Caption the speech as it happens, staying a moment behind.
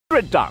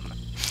Done.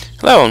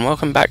 Hello and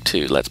welcome back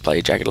to Let's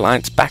Play Jagged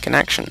Alliance back in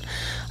action.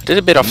 I did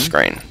a bit off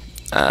screen.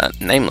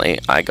 Namely,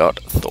 I got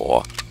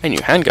Thor a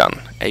new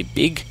handgun. A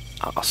big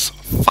ass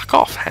fuck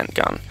off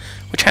handgun.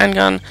 Which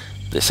handgun?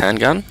 This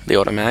handgun, the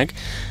automag.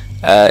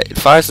 It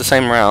fires the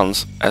same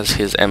rounds as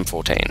his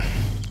M14.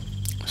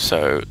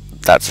 So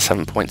that's a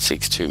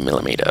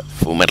 7.62mm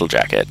full metal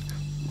jacket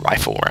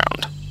rifle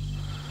round.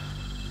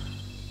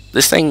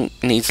 This thing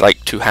needs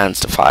like two hands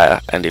to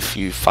fire, and if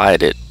you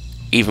fired it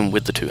even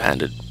with the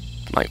two-handed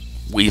like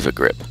weaver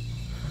grip,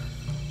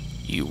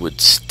 you would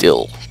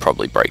still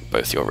probably break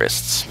both your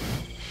wrists.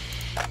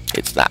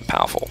 It's that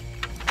powerful.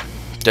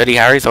 Dirty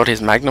Harry thought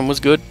his Magnum was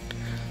good.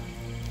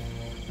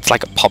 It's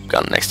like a pop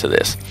gun next to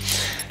this.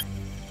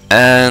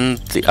 And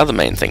the other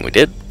main thing we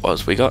did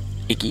was we got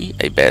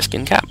Iggy a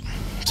bearskin cap.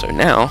 So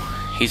now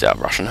he's our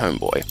Russian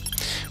homeboy.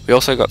 We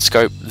also got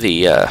Scope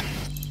the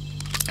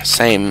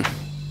same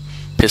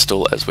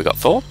pistol as we got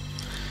Thor,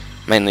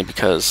 mainly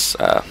because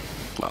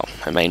well,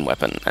 her main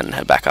weapon and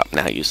her backup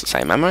now use the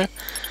same ammo.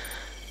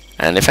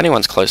 And if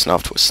anyone's close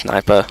enough to a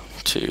sniper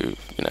to,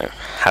 you know,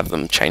 have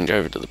them change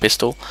over to the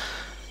pistol,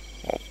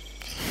 well,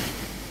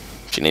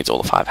 she needs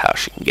all the firepower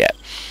she can get.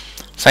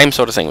 Same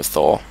sort of thing with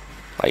Thor.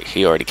 Like,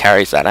 he already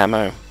carries that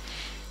ammo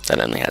that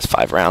only has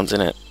 5 rounds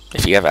in it.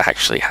 If he ever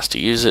actually has to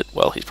use it,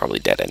 well, he's probably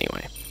dead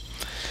anyway.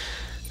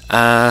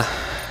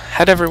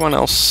 Had everyone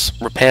else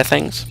repair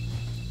things,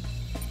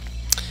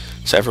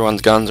 so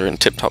everyone's guns are in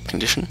tip-top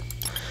condition.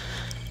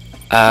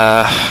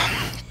 There's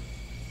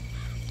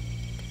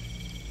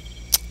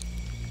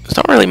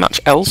not really much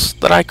else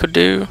that I could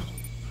do.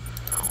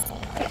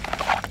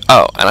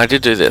 Oh, and I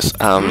did do this.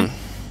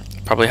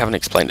 Probably haven't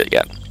explained it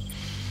yet,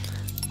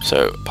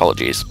 so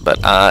apologies. But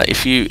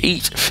if you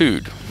eat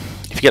food,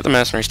 if you get the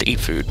mercenaries to eat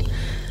food,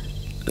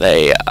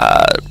 they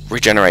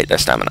regenerate their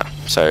stamina.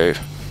 So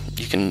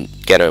you can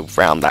get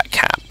around that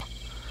cap.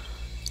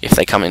 If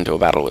they come into a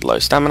battle with low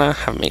stamina,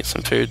 have them eat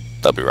some food,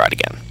 they'll be right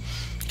again.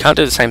 Can't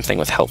do the same thing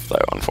with health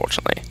though,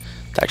 unfortunately.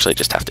 They actually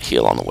just have to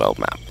heal on the world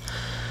map.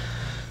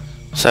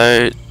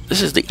 So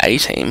this is the A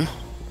team,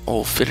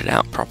 all fitted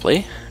out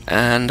properly,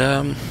 and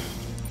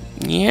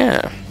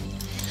yeah.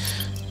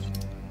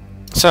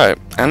 So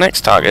our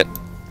next target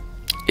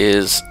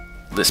is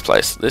this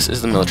place. This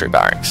is the military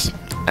barracks,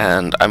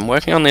 and I'm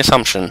working on the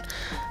assumption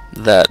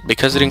that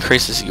because it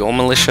increases your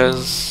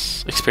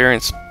militia's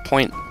experience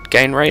point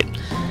gain rate,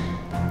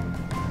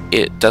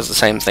 it does the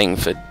same thing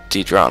for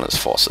Dedrana's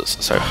forces.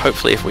 So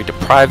hopefully if we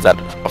deprive that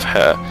of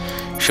her,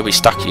 she'll be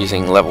stuck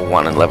using level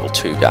 1 and level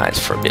 2 guys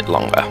for a bit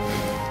longer.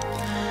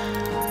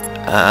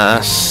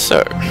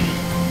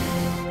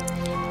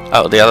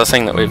 Oh, the other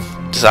thing that we've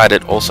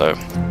decided also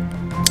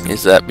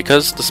is that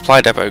because the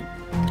supply depot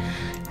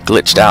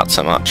glitched out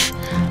so much,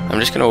 I'm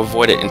just going to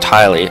avoid it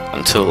entirely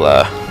until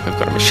we've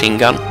got a machine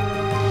gun.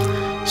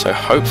 So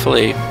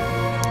hopefully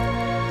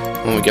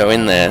when we go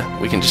in there,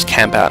 we can just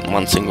camp out in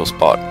one single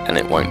spot and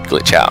it won't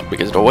glitch out,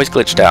 because it always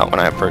glitched out when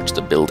I approached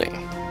the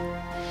building.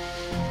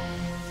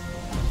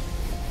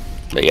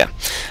 But yeah,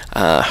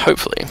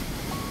 hopefully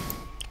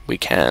we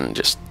can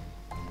just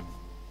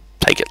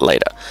take it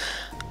later.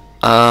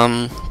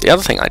 The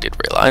other thing I did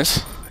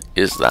realize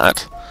is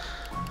that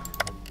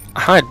I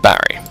hired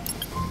Barry.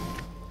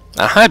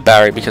 I hired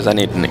Barry because I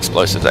need an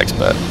explosives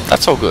expert.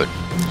 That's all good.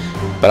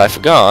 But I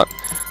forgot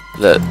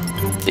that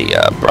the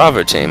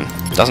Bravo team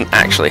doesn't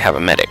actually have a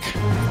medic.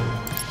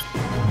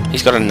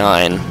 He's got a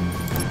 9,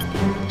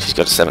 she's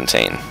got a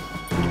 17.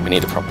 We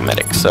need a proper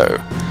medic, so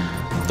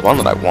the one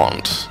that I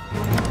want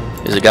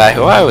is a guy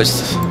who I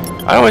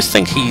always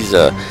think he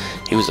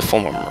was a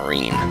former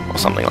Marine or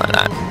something like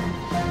that.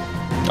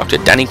 Dr.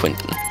 Danny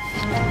Quinton,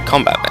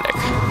 combat medic.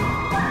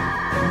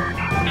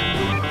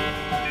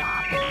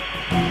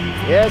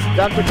 Yes,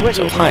 Dr.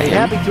 Quinton, So, will be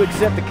happy to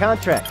accept the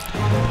contract.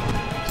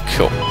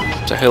 Cool.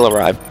 So he'll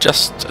arrive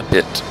just a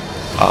bit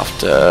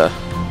after.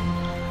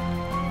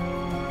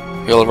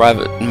 He'll arrive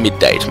at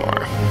midday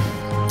tomorrow.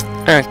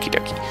 Okie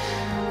dokie.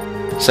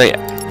 So yeah,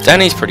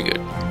 Danny's pretty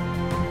good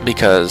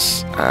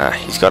because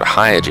he's got a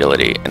high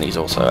agility and he's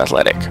also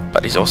athletic,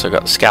 but he's also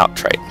got the scout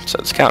trait. So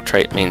the scout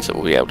trait means that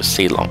we'll be able to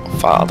see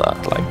farther.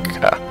 Like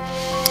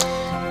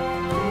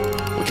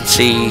we can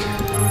see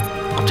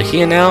up to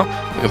here now.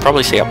 We can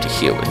probably see up to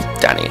here with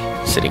Danny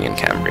sitting in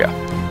Cambria.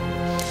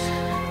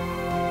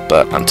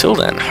 But until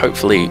then,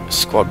 hopefully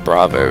Squad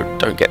Bravo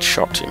don't get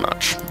shot too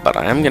much. But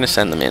I am going to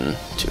send them in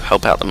to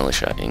help out the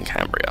militia in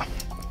Cambria.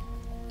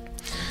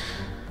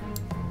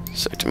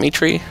 So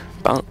Dimitri,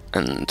 Bart,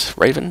 and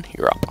Raven,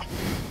 you're up.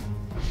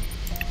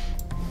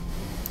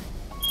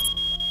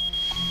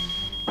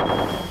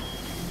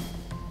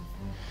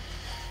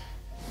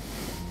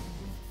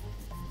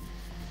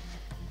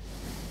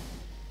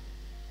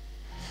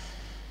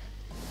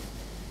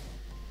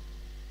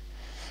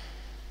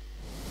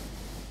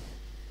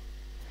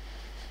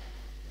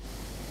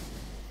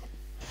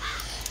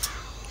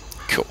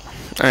 Cool.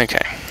 Okay.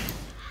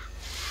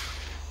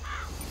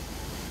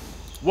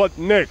 What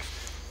next?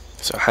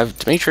 So have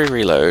Dimitri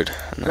reload,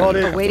 and then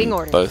Order. have Awaiting them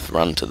orders. both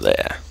run to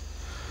there.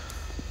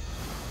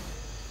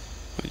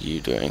 you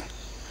doing?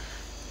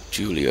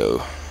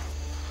 Julio.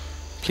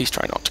 Please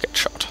try not to get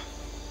shot.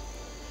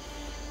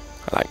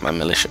 I like my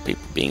militia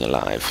people being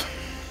alive.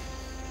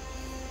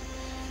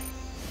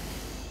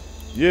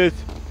 Yes.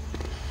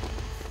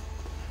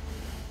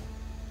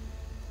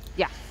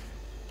 Yeah.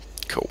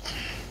 Cool.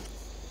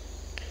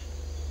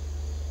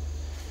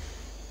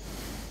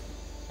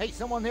 Hey,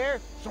 someone there?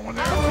 Someone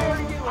there?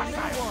 I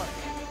need one.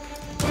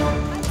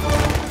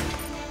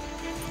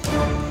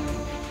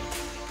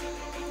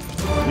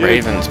 Yes.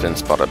 Raven's been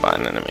spotted by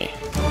an enemy.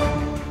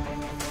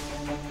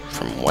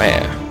 From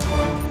where?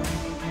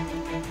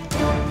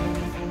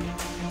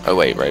 Oh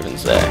wait,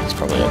 Raven's there. He's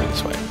probably over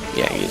this way.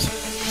 Yeah, he is.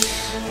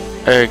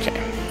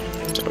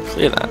 Okay. So we'll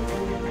clear that.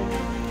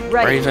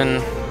 Ready. Raven,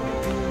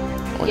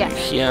 I want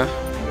Yes. you here.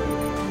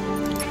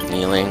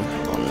 Kneeling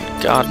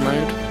on guard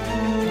mode.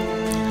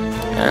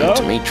 And Yep.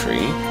 Dimitri,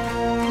 I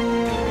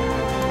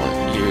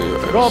want you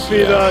over Copy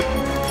here. that.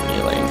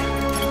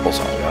 Kneeling.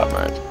 Also on guard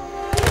mode.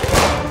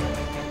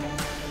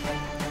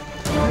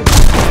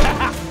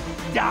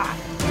 Die.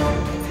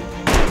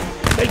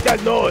 Make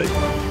that noise.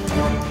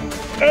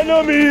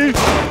 Enemy.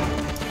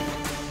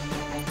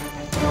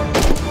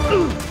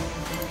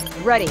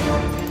 Ready.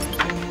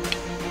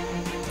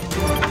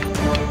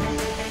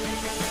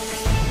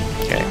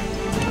 Okay.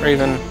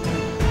 Raven,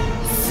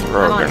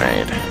 throw I'm a on.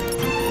 grenade.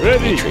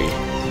 Ready. Dimitri,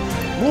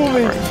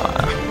 Moving. cover and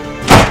fire.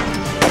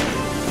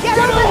 Get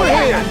over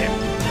here.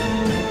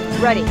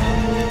 Ready.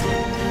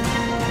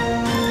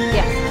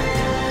 Yes.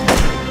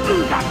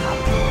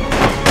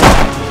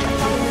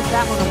 I'll use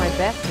that one on my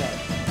best day.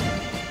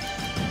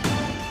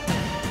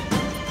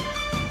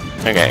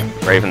 Okay,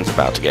 Raven's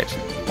about to get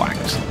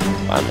whacked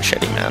by a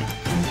machete man.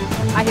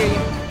 I hear you.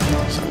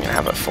 So I'm gonna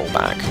have it fall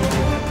back.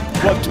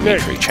 What's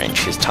next? Dimitri change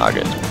his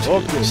target to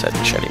Okay. said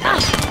machete man.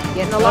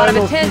 Getting a lot of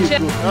don't see it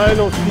attention. good. I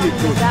don't see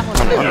it good. That one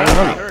Come on on, my come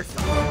on. There's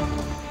some.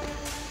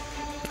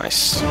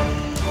 Nice.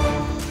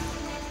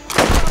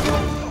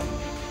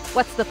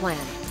 What's the plan?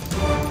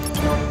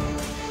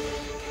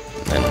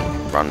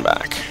 Then run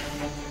back.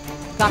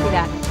 Copy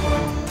that.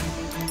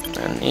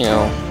 And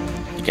kneel.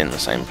 Begin the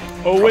same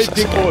process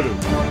Awaiting again. order.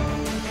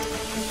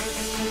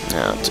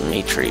 Now,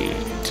 Dimitri,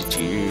 did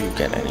you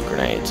get any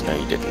grenades? No,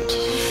 you didn't.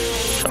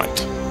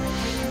 Shite.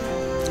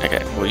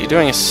 Okay, well, you're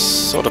doing a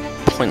sort of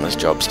pointless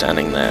job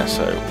standing there,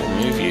 so we'll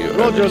move you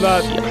Roger over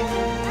that. here.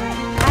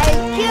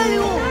 I'll kill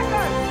you!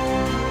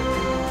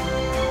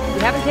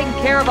 We haven't taken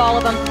care of all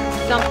of them.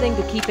 Something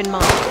to keep in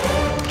mind.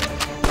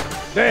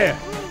 There.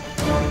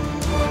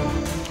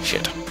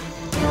 Shit.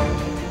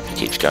 If he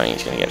keeps going,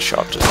 he's gonna get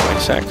shot. Just wait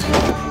a sec.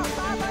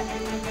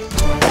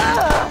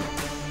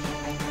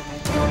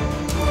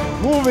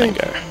 There Moving. you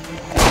go.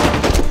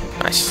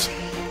 Nice.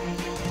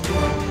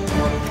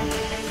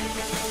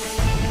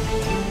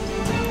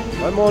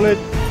 I'm on it.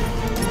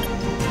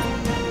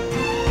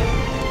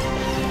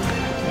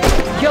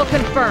 Kill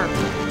confirmed.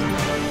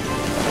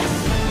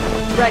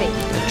 Ready.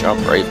 Good job,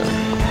 Raven.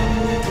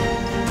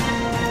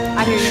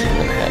 I hear Shoot you.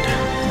 him in the head.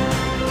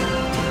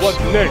 What's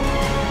next?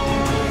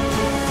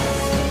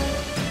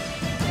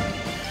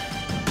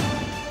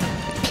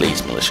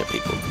 Please, militia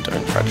people,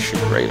 don't try to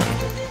shoot Raven.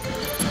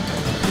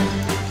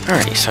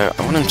 Alrighty, so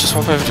I want him to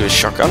swap over to his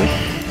shotgun.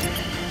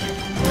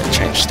 And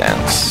change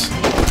stance.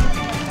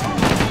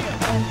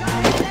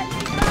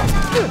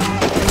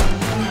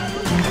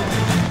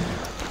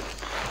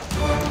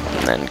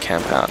 And then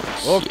camp out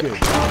here.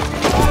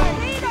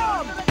 Okay.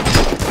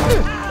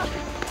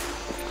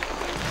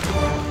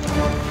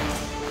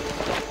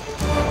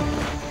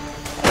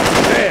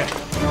 There.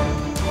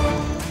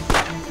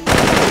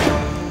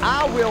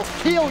 I will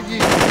kill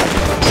you.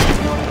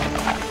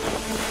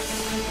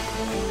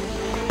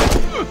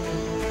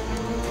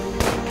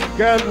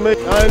 Can't make.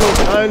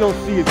 I don't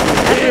see it.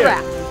 That's a Here.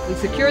 wrap. We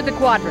secured the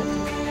quadrant.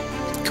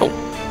 Cool.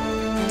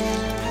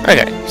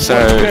 Okay, so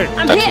Okay.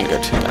 I'm that hit. didn't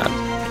go too bad.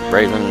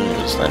 Raven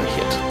was then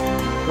hit.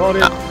 Got it.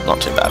 No,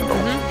 not too bad at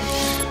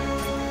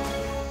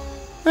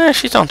all.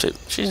 She's on too.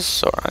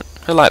 She's alright.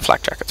 Her light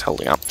flak jacket's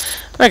holding up.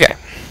 Okay.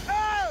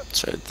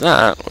 So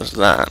that was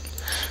that.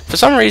 For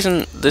some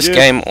reason, this Yeah.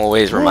 game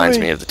always reminds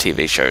Moving. me of the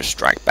TV show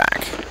Strike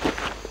Back.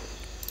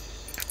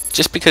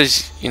 Just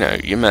because, you know,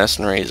 your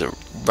mercenaries are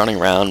running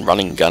around,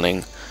 running,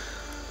 gunning.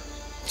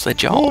 It's their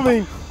job.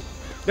 Moving.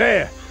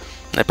 There.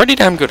 They're pretty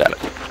damn good at it.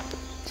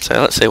 So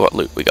let's see what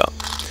loot we got.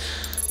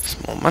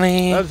 Some more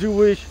money, As you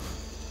wish.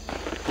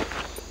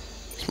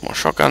 some more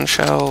shotgun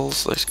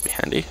shells. Those could be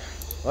handy.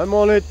 I'm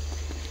on it.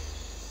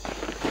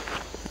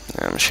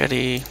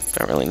 Machete,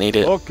 don't really need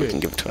it. Okay, We can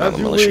give it to as another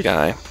you militia wish.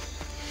 guy.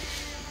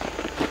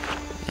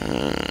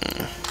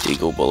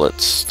 Deagle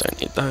bullets, don't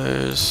need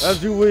those.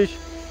 As you wish.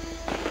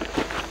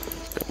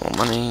 Bit more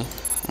money,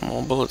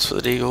 more bullets for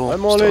the deagle.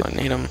 I'm on Still it. don't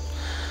need them.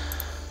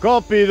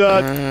 Copy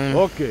that. Um,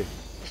 Okay.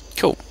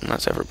 Cool, and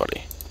that's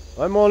everybody.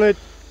 I'm on it.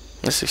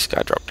 Unless this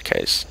guy dropped a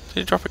case.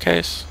 Did he drop a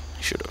case?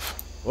 He should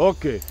have.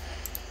 Okay.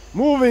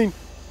 Moving.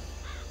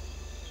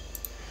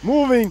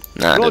 Moving.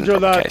 Nah, I didn't Roger drop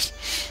a that. case.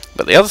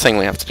 But the other thing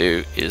we have to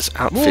do is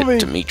outfit Moving.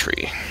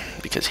 Dimitri,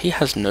 because he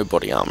has no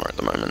body armor at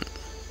the moment.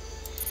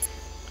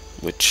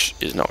 which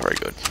is not very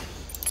good,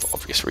 for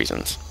obvious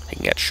reasons. He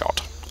can get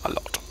shot a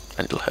lot,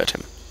 and it'll hurt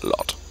him a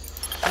lot.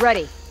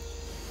 Ready.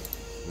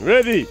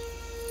 Ready.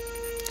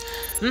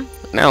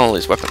 Now all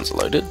his weapons are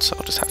loaded, so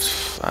I'll just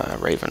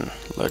have Raven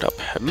load up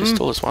her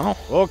pistol as well.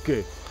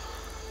 Okay.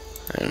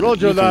 And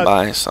Roger you can that.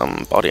 buy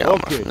some body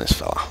armor Okay. from this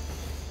fella.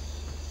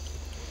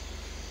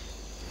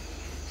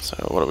 So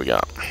what do we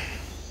got?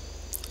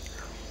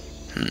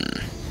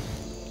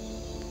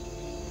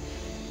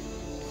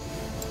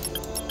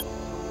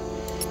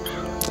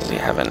 Does he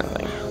have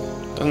anything?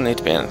 Doesn't need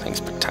to be anything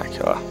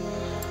spectacular.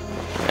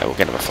 Yeah, we'll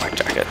get him a flak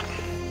jacket.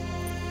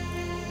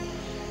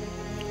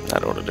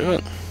 That ought to do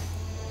it.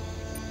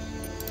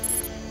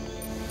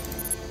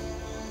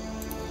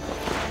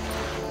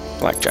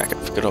 Black jacket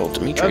for good old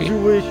Dimitri. As you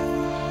wish.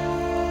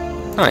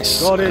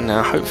 Nice. Got it. And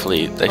now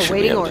hopefully they should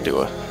be Awaiting able to do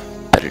a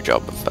better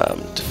job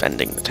of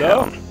defending the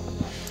town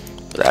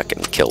without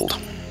getting killed.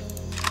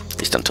 At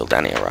least until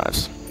Danny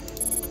arrives.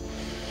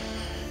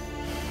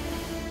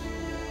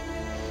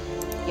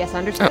 Yes,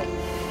 understood.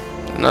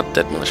 Not a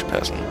dead militia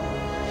person.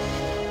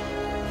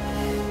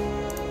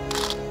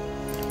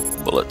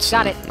 Bullets.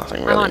 Got and it.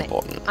 Nothing I'm really on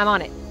important. it. I'm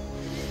on it.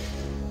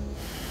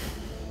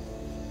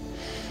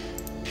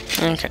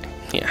 Okay.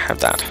 Yeah, have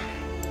that.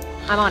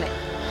 I'm on it.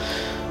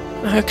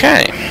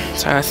 Okay,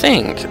 so I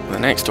think the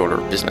next order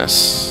of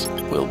business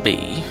will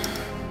be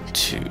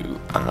to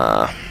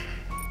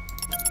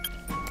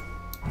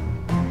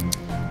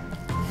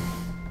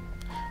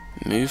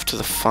move to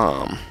the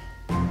farm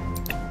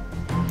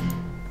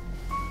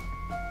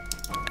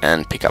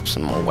and pick up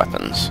some more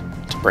weapons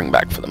to bring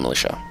back for the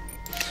militia.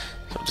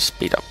 So I'll just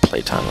speed up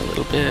playtime a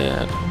little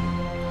bit.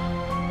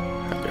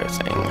 How go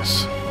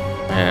things?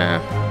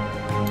 Yeah,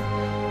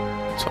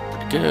 it's all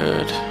pretty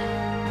good.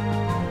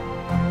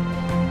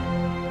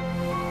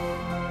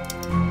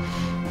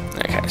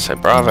 Okay, so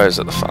Bravo's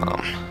at the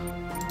farm.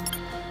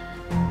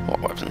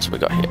 What weapons have we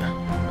got here?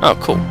 Oh,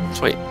 cool.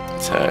 Sweet.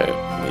 So,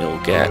 we'll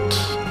get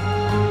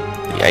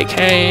the AK.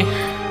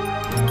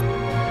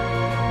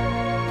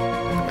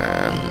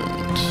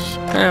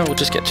 And we'll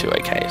just get 2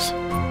 AKs.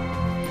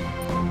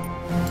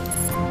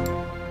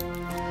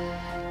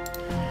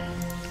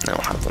 Now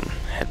we'll have them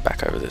head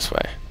back over this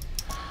way.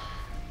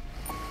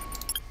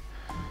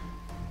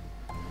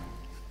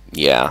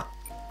 Yeah,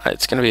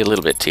 it's going to be a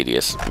little bit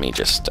tedious, me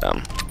just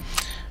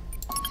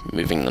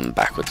moving them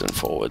backwards and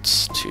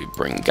forwards to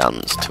bring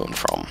guns to and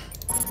from.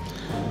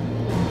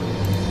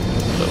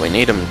 But we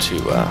need them to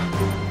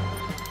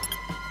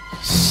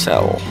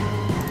sell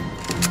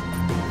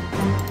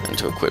and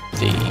to equip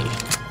the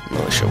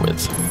militia with.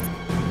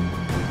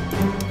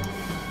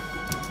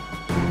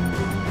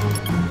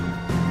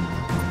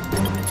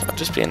 So it'll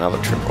just be another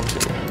trip or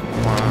two.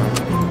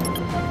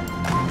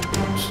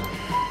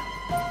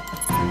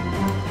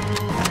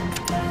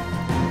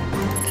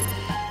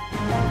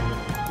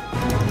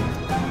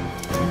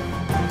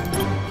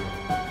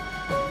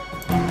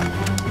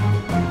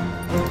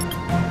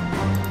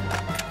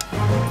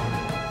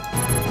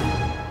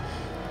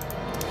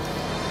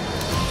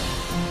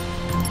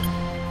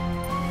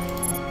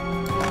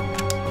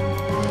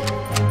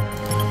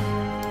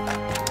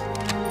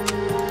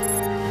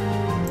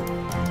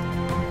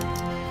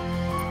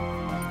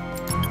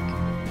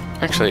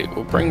 Actually,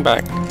 we'll bring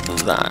back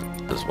that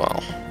as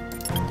well.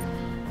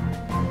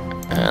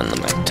 And the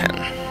Mag 10.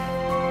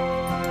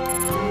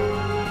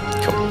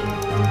 Cool.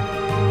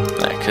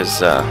 Yeah,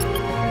 because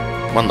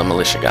one of the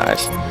militia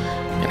guys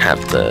can have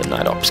the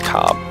Night Ops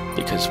carb,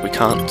 because we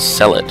can't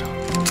sell it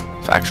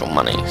for actual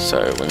money,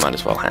 so we might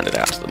as well hand it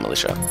out to the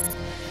militia.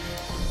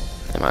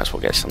 They might as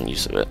well get some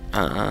use of it.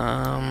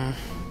 How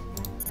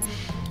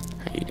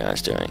are you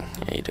guys doing?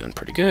 Yeah, you're doing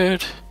pretty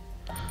good.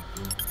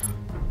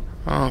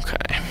 Okay.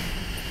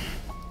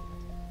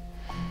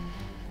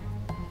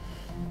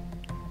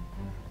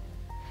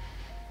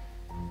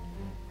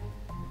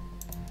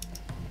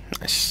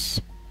 Nice.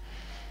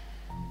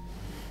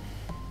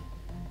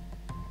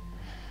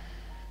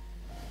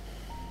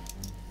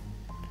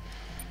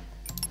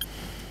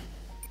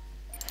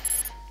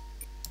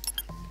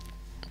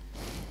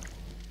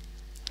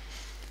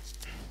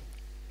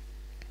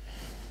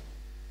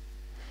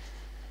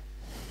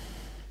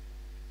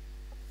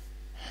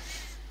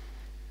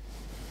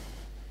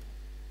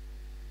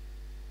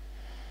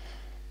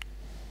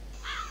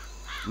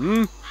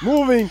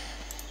 Moving.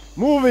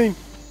 Moving.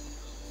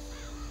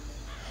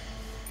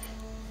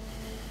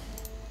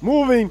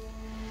 Moving.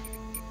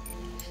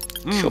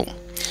 Cool.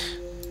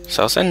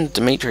 So I'll send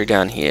Dimitri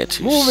down here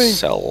to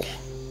sell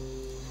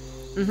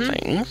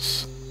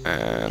things,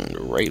 and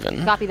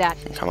Raven Copy that.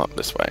 can come up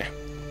this way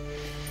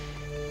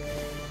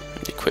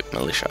and equip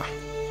militia.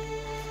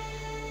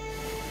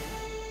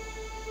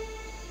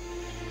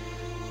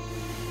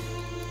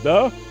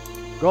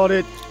 Got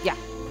it. Yeah.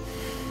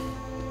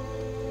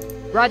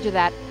 Roger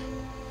that.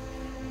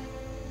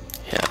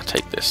 Yeah,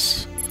 take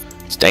this.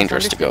 It's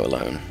dangerous to go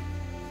alone.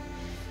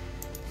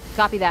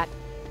 Copy that.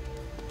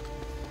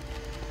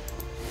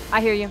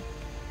 I hear you.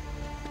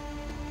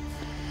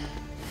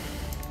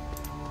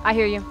 I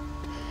hear you.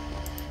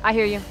 I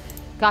hear you.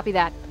 Copy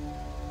that.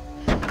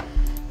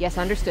 Yes,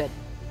 understood.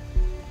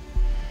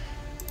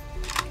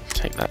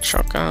 Take that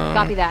shotgun.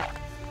 Copy that.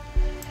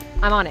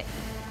 I'm on it.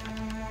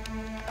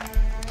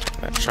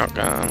 Take that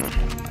shotgun.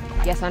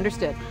 Yes,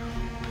 understood.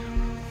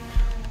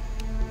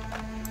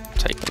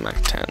 Take the Mac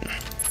 10.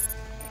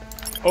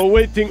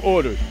 Awaiting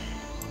orders.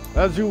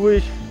 As you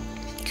wish.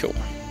 Cool.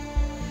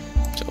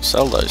 So we'll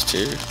sell those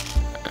two.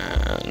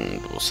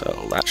 And we'll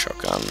sell that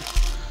shotgun.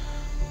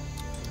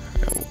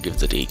 And we'll give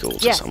the deagle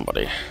to Yes.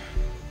 somebody.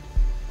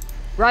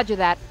 Roger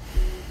that.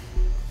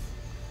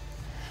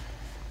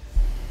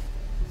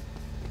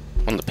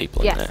 One of the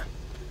people Yes. in there.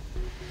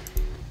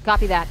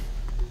 Copy that.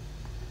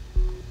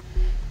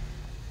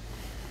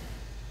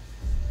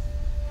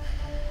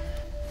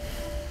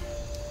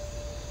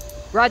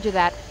 Roger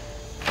that.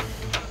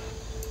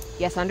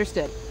 Yes,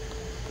 understood.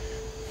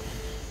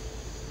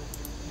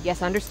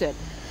 Yes, understood.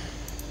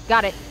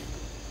 Got it.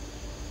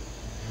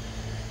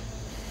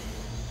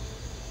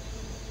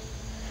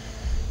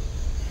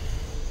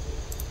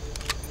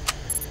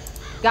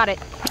 Got it.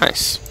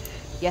 Nice.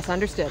 Yes,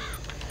 understood.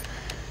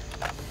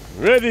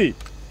 Ready.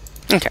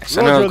 Okay,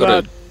 so Roger now I've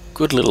got that. a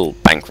good little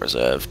bank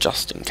reserve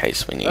just in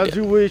case we need As it.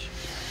 you wish.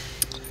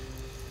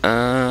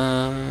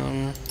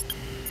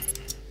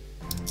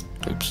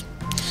 Oops.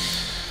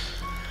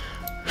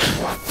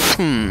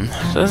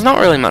 So there's not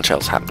really much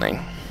else happening.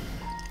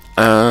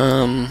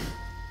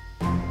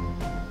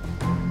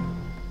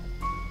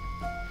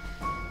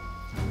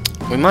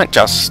 We might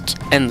just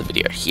end the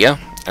video here,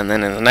 and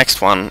then in the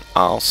next one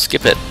I'll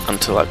skip it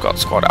until I've got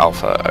Squad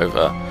Alpha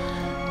over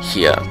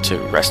here to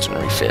rest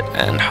and refit,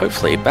 and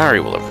hopefully Barry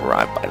will have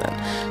arrived by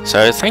then.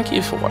 So thank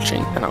you for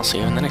watching, and I'll see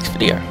you in the next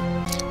video.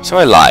 So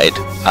I lied,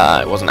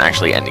 I wasn't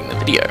actually ending the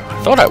video.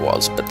 I thought I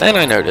was, but then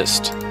I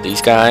noticed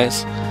these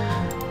guys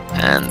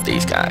and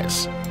these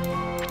guys.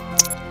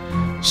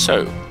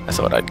 So I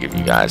thought I'd give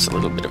you guys a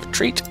little bit of a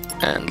treat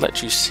and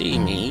let you see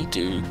me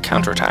do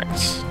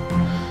counterattacks.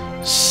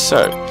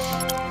 So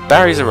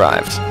Barry's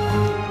arrived.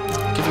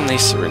 Give him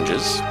these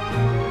syringes.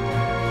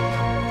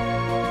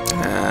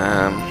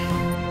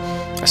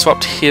 I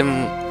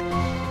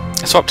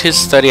swapped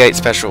his 38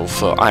 special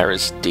for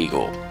Ira's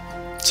deagle,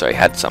 so he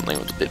had something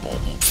with a bit more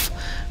oomph.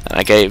 And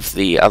I gave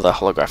the other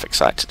holographic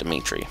sight to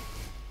Dimitri.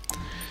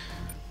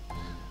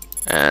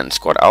 And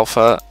Squad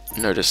Alpha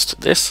noticed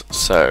this,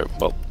 so,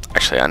 well,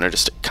 actually I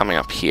noticed it coming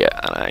up here,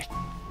 and I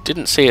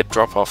didn't see it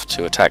drop off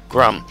to attack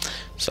Grum,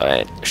 so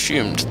I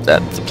assumed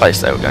that the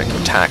place they were going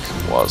to attack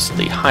was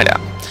the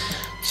hideout.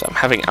 So I'm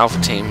having Alpha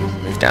Team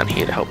move down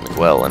here to help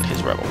Miguel and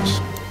his rebels,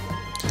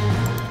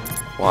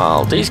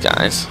 while these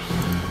guys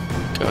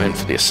go in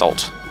for the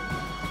assault.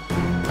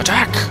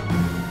 Attack!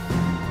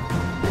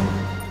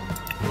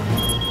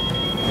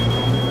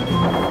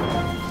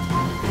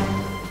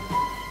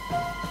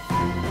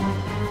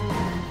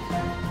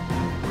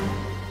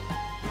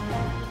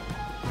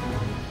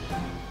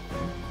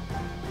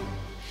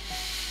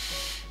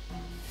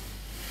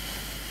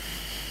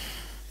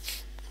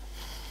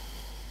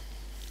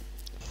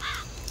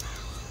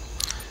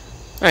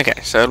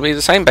 Okay, so it'll be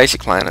the same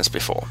basic plan as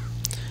before.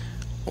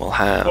 We'll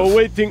have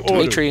Awaiting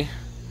orders. Dimitri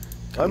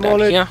come I'm down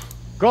on it. here,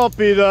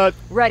 Copy that.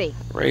 Ready.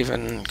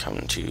 Raven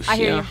come to I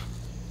hear here,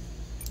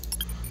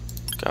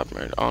 you. guard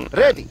mode on,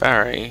 Ready. and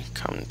Barry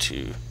come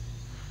to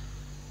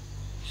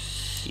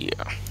here.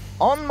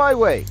 On my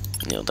way.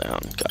 Kneel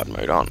down, guard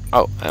mode on.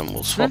 Oh, and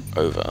we'll swap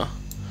over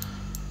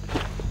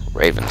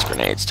Raven's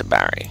grenades to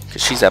Barry,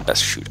 because she's our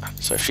best shooter.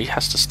 So if she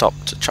has to stop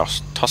to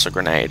toss a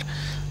grenade,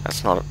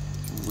 that's not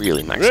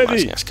really maximizing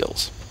Ready. her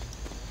skills.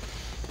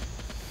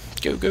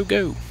 Go, go,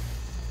 go.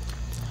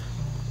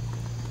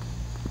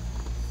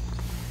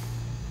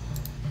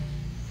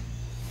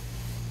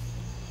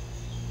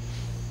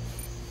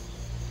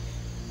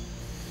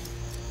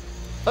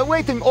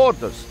 Awaiting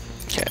orders.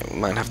 Okay, we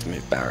might have to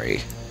move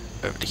Barry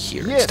over to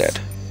here Yes. instead.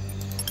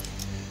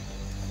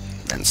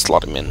 And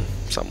slot him in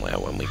somewhere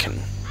when we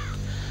can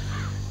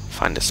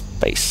find a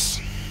space.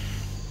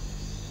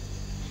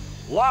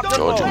 George,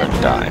 you're going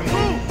to die.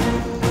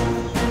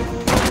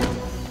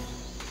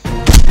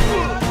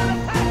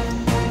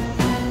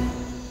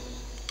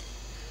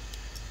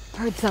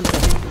 Heard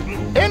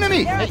something.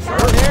 Enemy!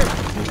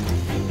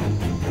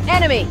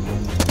 Enemy!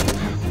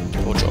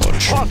 Or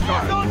George.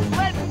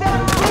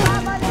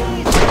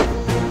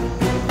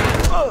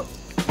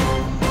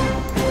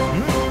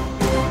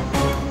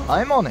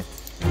 I'm on it.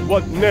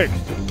 What next?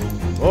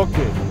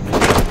 Okay.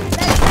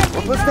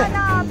 What was that?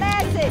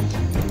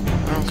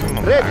 Oh, come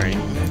on, Ready. Barry.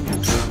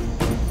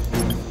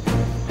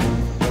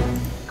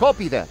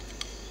 Copy that.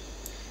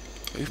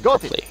 Move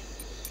Got it. properly.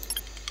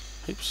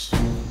 Oops.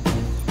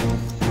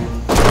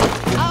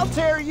 I'll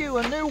tear you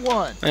a new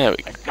one. There we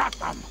go. Got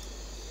them.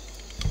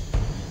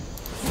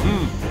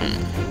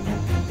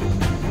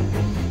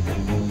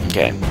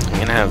 Okay, I'm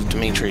gonna have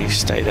Dimitri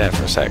stay there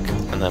for a sec,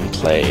 and then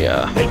play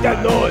Make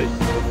that noise.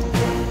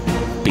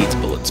 Beats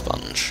Bullet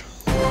Sponge.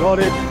 Got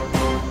it.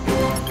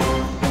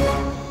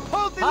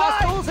 Hold the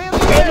hostiles in the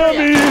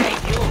area.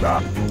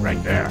 Enemy.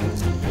 Right there.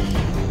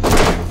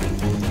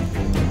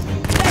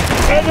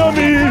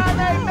 Enemy.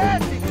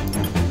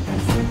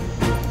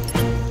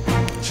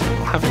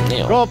 have him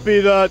kneel. Copy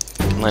that.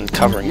 And then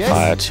covering Yes.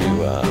 fire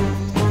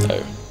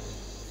to,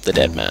 the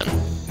dead man.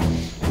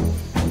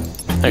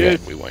 Okay, Yes.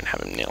 we won't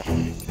have him kneel.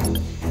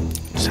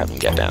 Just have him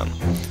get down.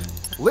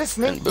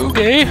 Listening. And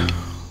boogie!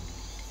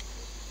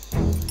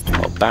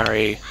 While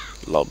Barry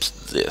lobs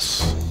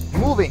this.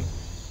 Moving.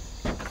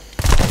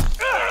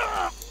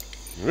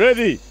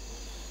 Ready.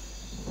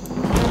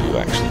 You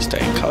actually stay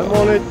in I'm cover.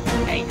 on it.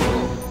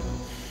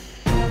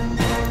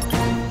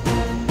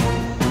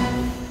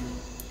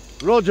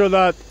 Roger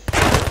that.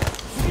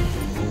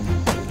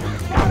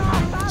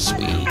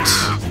 Sweet.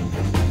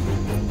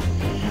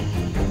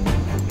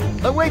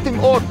 Awaiting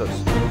orders.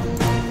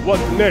 What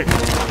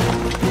next?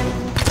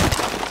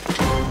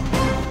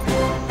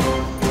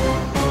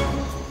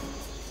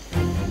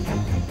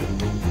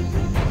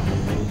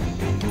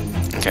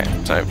 Okay,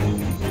 so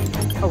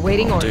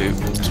Awaiting what we'll orders.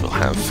 do is we'll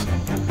have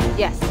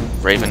Yes.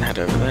 Raven head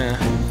over there.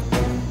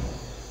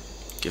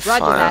 Give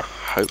Roger fire. that.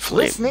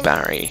 Hopefully Listening.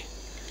 Barry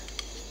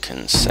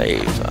can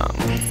save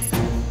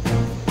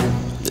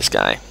this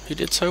guy who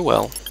did so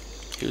well.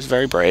 He was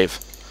very brave.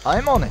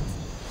 I'm on it.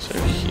 So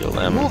heal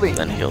them, Moving.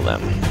 then heal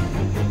them.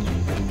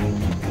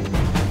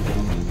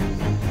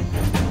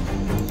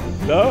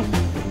 Love?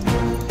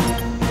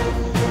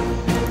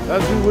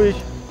 As you wish.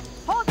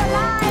 Hold the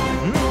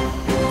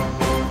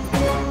line!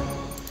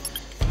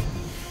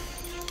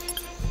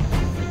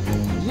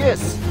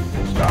 Yes.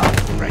 Stop.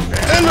 Right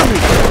there. Enemy!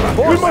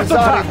 We must Forces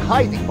are in attack.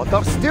 hiding, but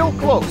are still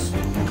close.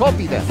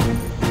 Copy that.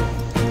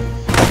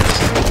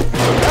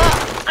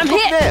 I'm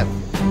Look hit! there.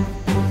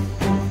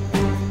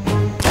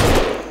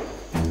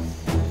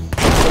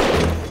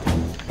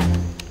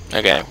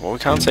 Okay, well we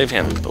can't save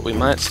him, but we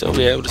might still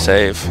be able to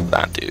save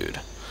that dude.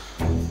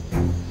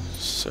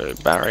 So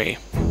Barry,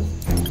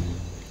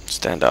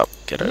 stand up,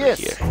 get over Yes.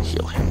 here,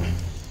 heal him.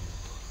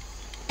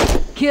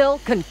 Kill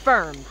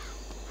confirmed.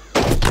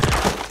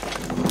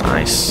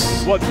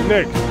 Nice. What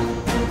next?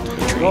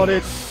 Dimitri, Got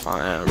it.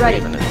 fire Ready.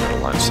 Raven in the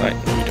line of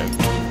sight. No, you don't.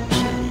 So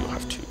you'll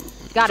have to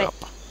move Got it. up.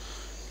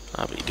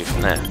 But you do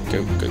from there.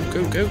 Go, go,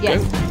 go, go,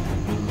 Yes. go.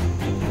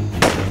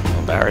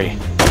 Oh, Barry,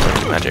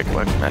 work your magic,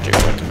 work your magic,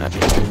 work your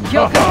magic.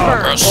 Kill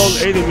confirmed. Yes.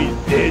 All enemies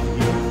dead.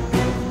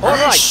 All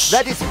right,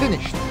 that is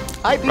finished.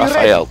 I be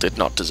Raphael did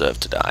not deserve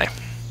to die.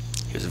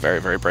 He was a very,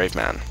 very brave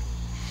man. ready.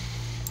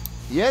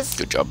 Yes.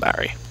 Good job,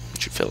 Barry.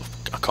 You should feel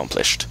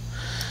accomplished.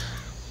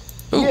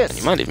 Ooh, Yes. and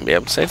you might even be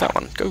able to save that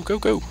one. Go, go,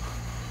 go.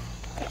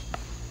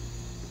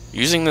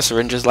 Using the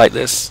syringes like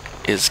this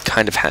is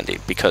kind of handy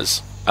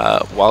because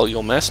while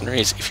your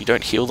mercenaries, if you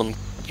don't heal them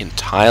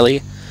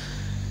entirely,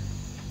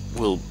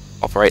 will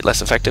operate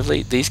less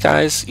effectively, these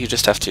guys, you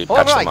just have to All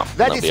patch right, them up and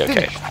that they'll is be okay.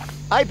 finished.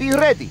 I be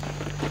ready.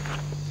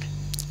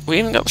 We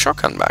even got the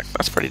shotgun back.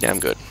 That's pretty damn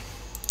good.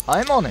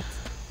 I'm on it.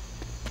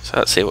 So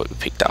let's see what we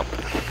picked up.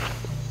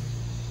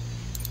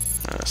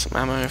 Some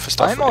ammo for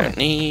stuff I'm we on don't it.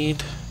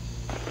 need.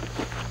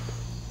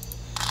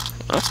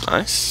 That's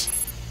nice.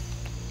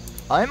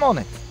 I'm on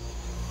it.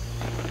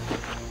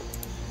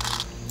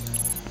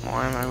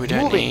 More ammo we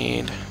don't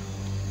Moving. need.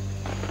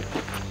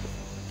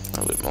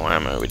 A little bit more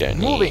ammo we don't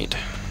Moving. need.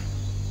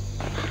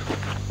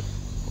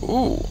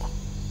 Ooh,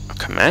 a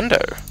commando.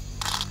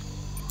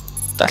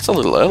 That's a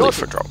little early Roger.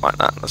 for a drop like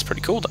that. That's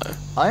pretty cool though.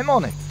 I'm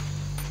on it.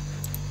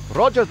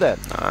 Roger that.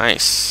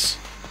 Nice.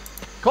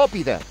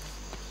 Copy that.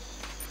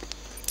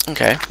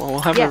 Okay, well we'll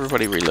have Yes.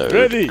 everybody reload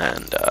Ready.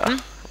 and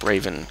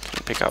Raven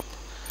can pick up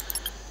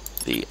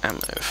the ammo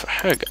for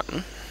her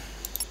gun.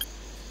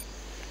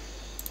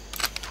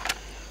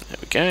 There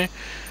we go.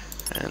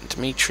 And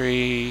Dimitri,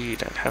 you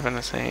don't have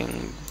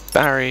anything.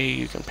 Barry,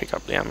 you can pick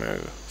up the ammo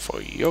for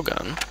your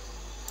gun.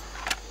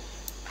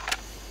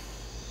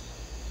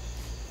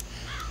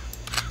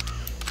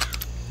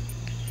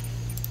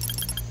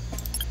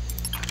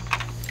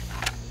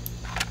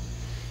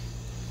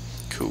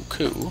 Cool,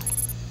 cool.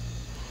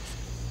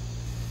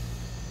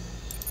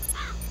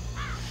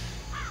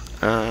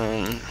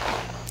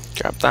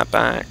 Grab that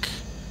back.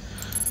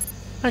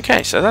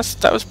 Okay, so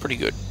that was pretty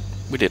good.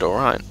 We did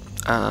alright.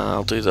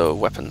 I'll do the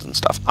weapons and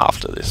stuff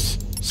after this.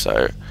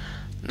 So,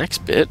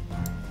 next bit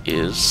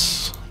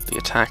is the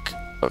attack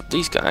of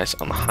these guys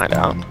on the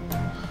hideout.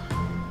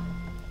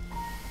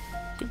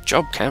 Good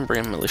job,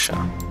 Cambrian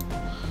militia.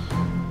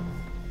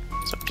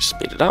 So just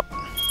speed it up.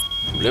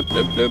 Bloop,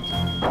 bloop,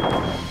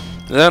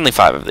 bloop. There's only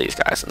 5 of these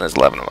guys, and there's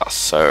 11 of us,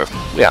 so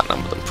we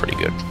outnumber them pretty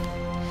good.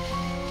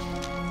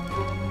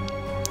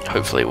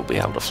 Hopefully we'll be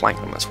able to flank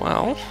them as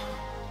well.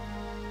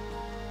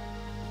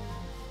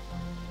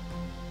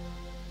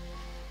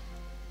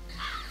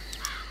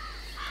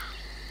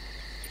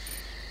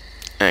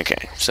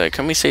 Okay, so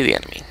can we see the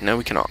enemy? No,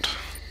 we cannot.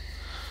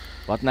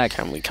 What next?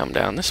 Can we come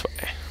down this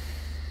way?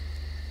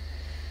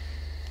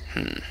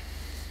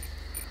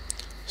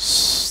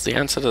 The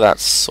answer to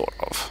that's sort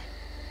of.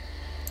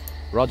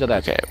 Roger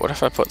that. Okay, what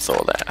if I put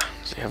Thor there?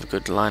 Does he have a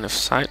good line of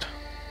sight?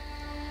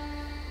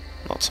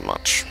 Not so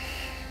much.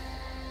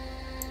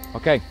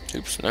 Okay.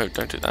 Oops, no,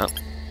 don't do that.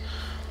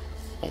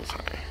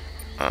 Okay.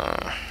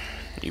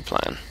 New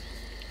plan.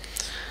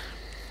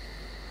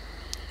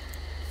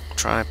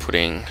 Try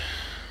putting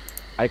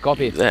I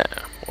copy. you there?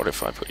 What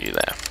if I put you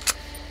there?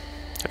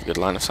 Have a good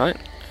line of sight?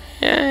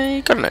 Yeah,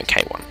 you got an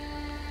okay one.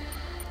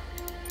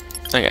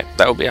 Okay,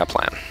 that will be our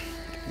plan.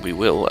 We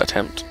will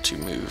attempt to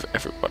move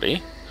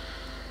everybody.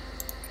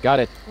 Got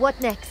it. What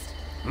next?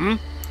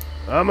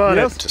 I'm on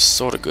it. To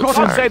sort of good Go and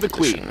firing save the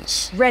queen.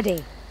 positions.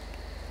 Ready.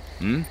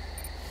 Hmm?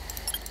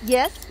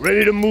 Yes?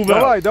 Ready to move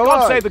out.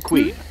 God save the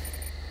queen.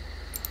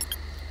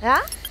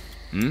 Huh?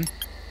 Hmm?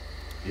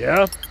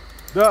 Yeah?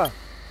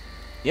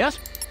 Yes?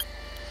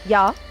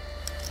 Yeah.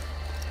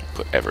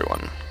 Put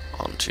everyone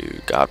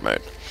onto guard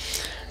mode.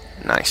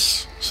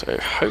 Nice. So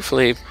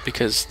hopefully,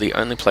 because the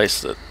only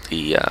place that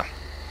the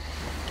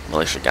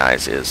militia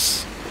guys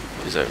is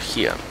over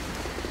here.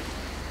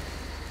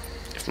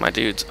 If my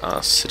dudes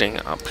are sitting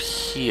up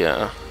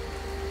here,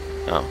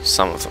 oh,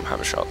 some of them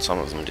have a shot, some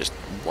of them just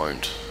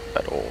won't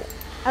at all.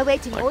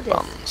 Awaiting Like orders.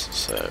 buns.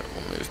 So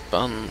we'll move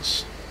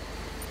buns.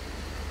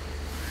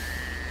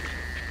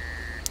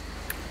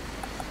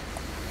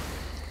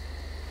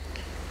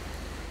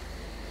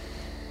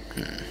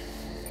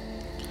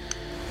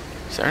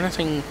 Is there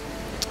anything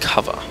to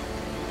cover?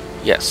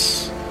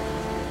 Yes.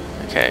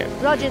 Okay.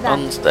 Roger that.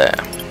 Buns there.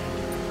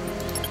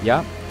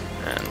 Yeah.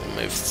 And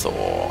we'll move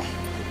Thor.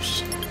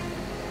 Oops.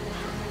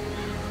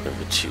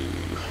 Over to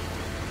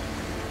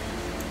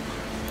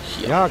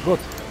here. Yeah, good.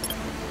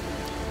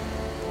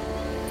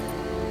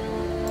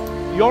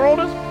 Your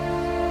orders?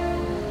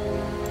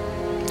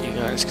 You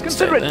guys can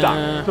Consider stay it there.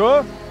 done.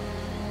 Sir?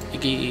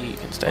 Iggy, you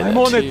can stay I'm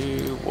there on it.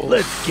 too. Wolf,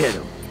 Let's get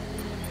him.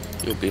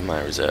 you'll be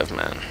my reserve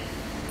man.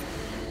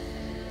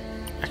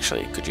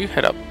 Actually, could you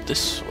head up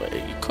this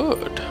way? You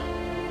could.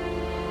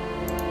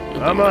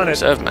 You'll I'm be my on it.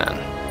 reserve man,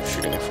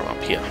 shooting from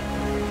up here.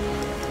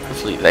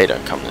 Hopefully they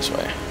don't come this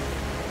way.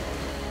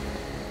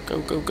 Go,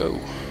 go, go.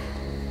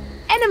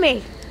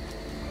 Enemy!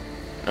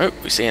 Oh,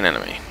 we see an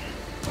enemy.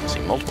 We see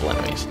multiple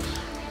enemies.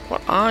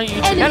 What are you two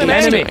Enemy.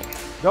 idiots Enemy.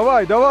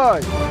 doing?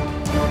 Давай.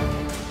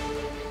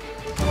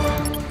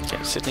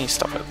 Okay, Sydney,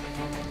 stop it.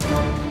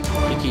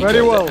 Iggy, Very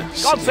go well. there. God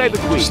Sydney, save the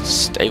queen.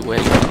 Just stay where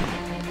you are.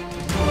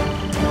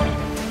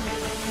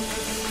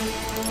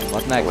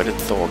 What next? Where did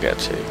Thor get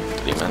to? Did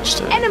he manage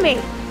to... Enemy!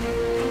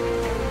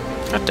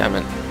 God damn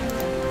it.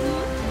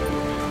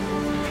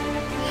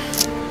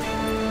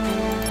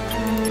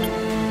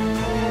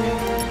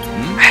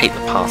 I hate the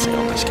pathing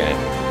on this game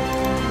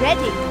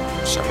Ready.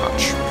 so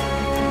much.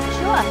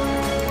 Sure.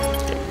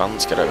 Okay,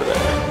 Buns, get over there.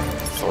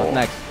 Thor, What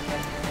next?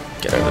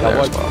 get over there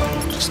as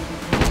well. Just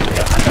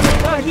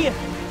Here.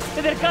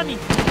 They're coming.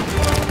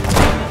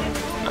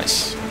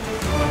 nice.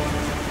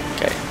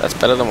 Okay, that's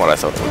better than what I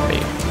thought it would be.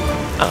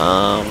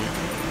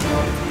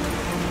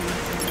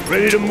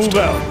 Ready to move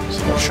out. Is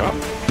he got a shot? No,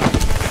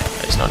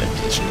 he's not in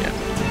position yet.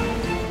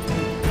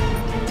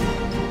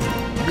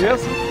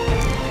 Yes?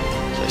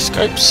 So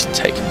Scope's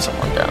taking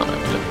someone down,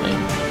 evidently.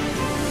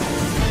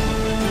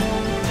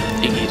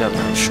 Iggy doesn't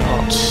have a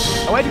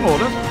shot. Awaiting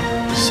orders.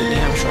 Sydney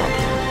have a shot.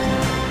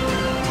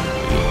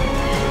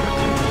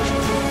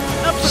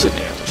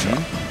 Sydney has a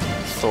shot.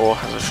 Thor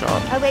has a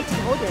shot. Awaiting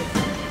orders.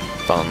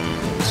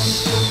 Buns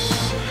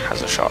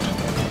has a shot.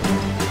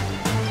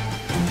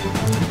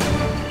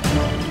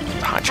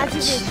 High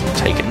chance.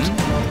 Take it.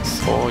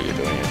 Thor, you're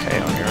doing okay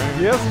on your own.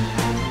 Yes?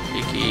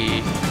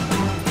 Iggy.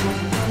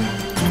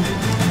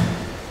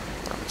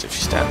 What happens if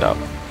you stand up?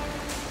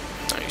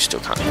 No, you still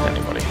can't hit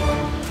anybody.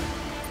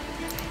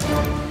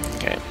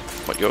 Okay,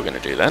 what you're going to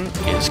do then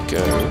is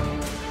go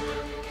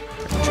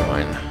and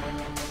join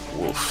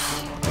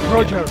Wolf.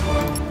 Roger.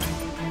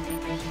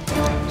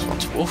 So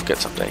once Wolf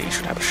gets up there, he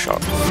should have a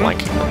shot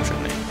flanking them,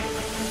 shouldn't he?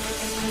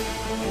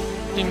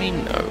 What do you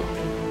mean, no?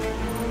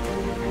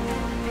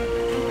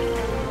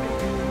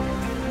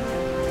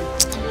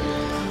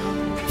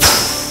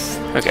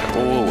 Okay,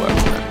 we'll work on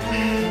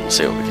it. We'll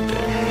see what we can do.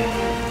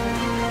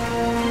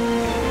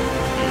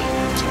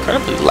 It's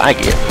incredibly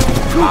laggy.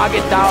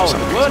 Target down.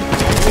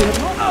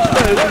 Good.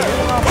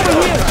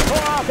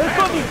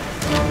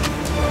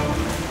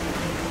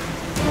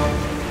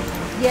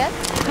 Yes?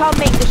 Can't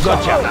make the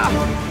shot.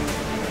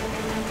 Gotcha.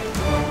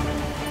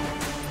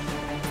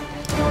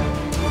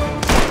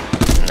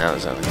 Now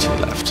there's only two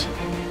left.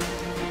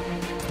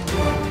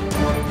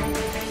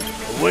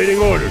 Awaiting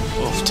orders.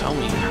 Wolf, tell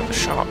me you have a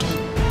shot.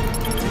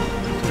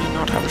 How can you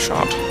not have a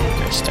shot?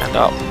 Okay, stand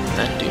up.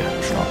 Then do you have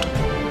a shot?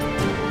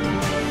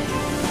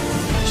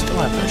 You still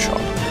have no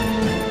shot.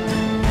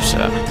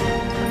 Sir,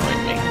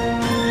 annoying me.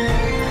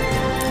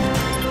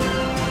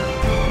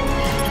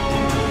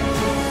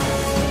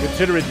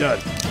 Consider it done.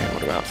 Okay,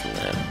 what about from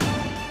there?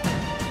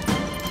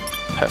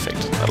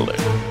 Perfect, that'll do. I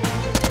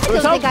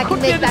don't think I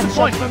can make that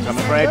shot from I'm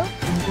this afraid. angle.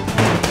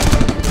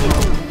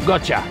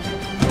 Gotcha.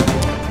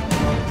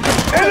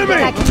 I don't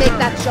think I can make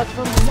that shot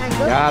from this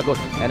angle. Yeah, good.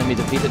 Enemy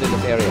defeated in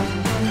this area.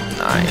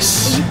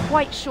 Nice. Are you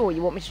quite sure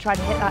you want me to try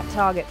to hit that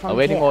target from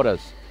Awaiting here?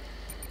 orders.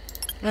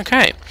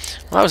 Okay,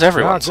 well that was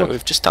everyone, Ah, so good.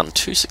 we've just done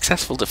 2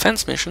 successful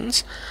defense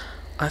missions.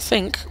 I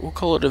think we'll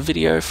call it a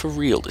video for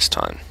real this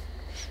time.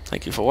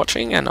 Thank you for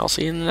watching, and I'll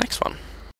see you in the next one.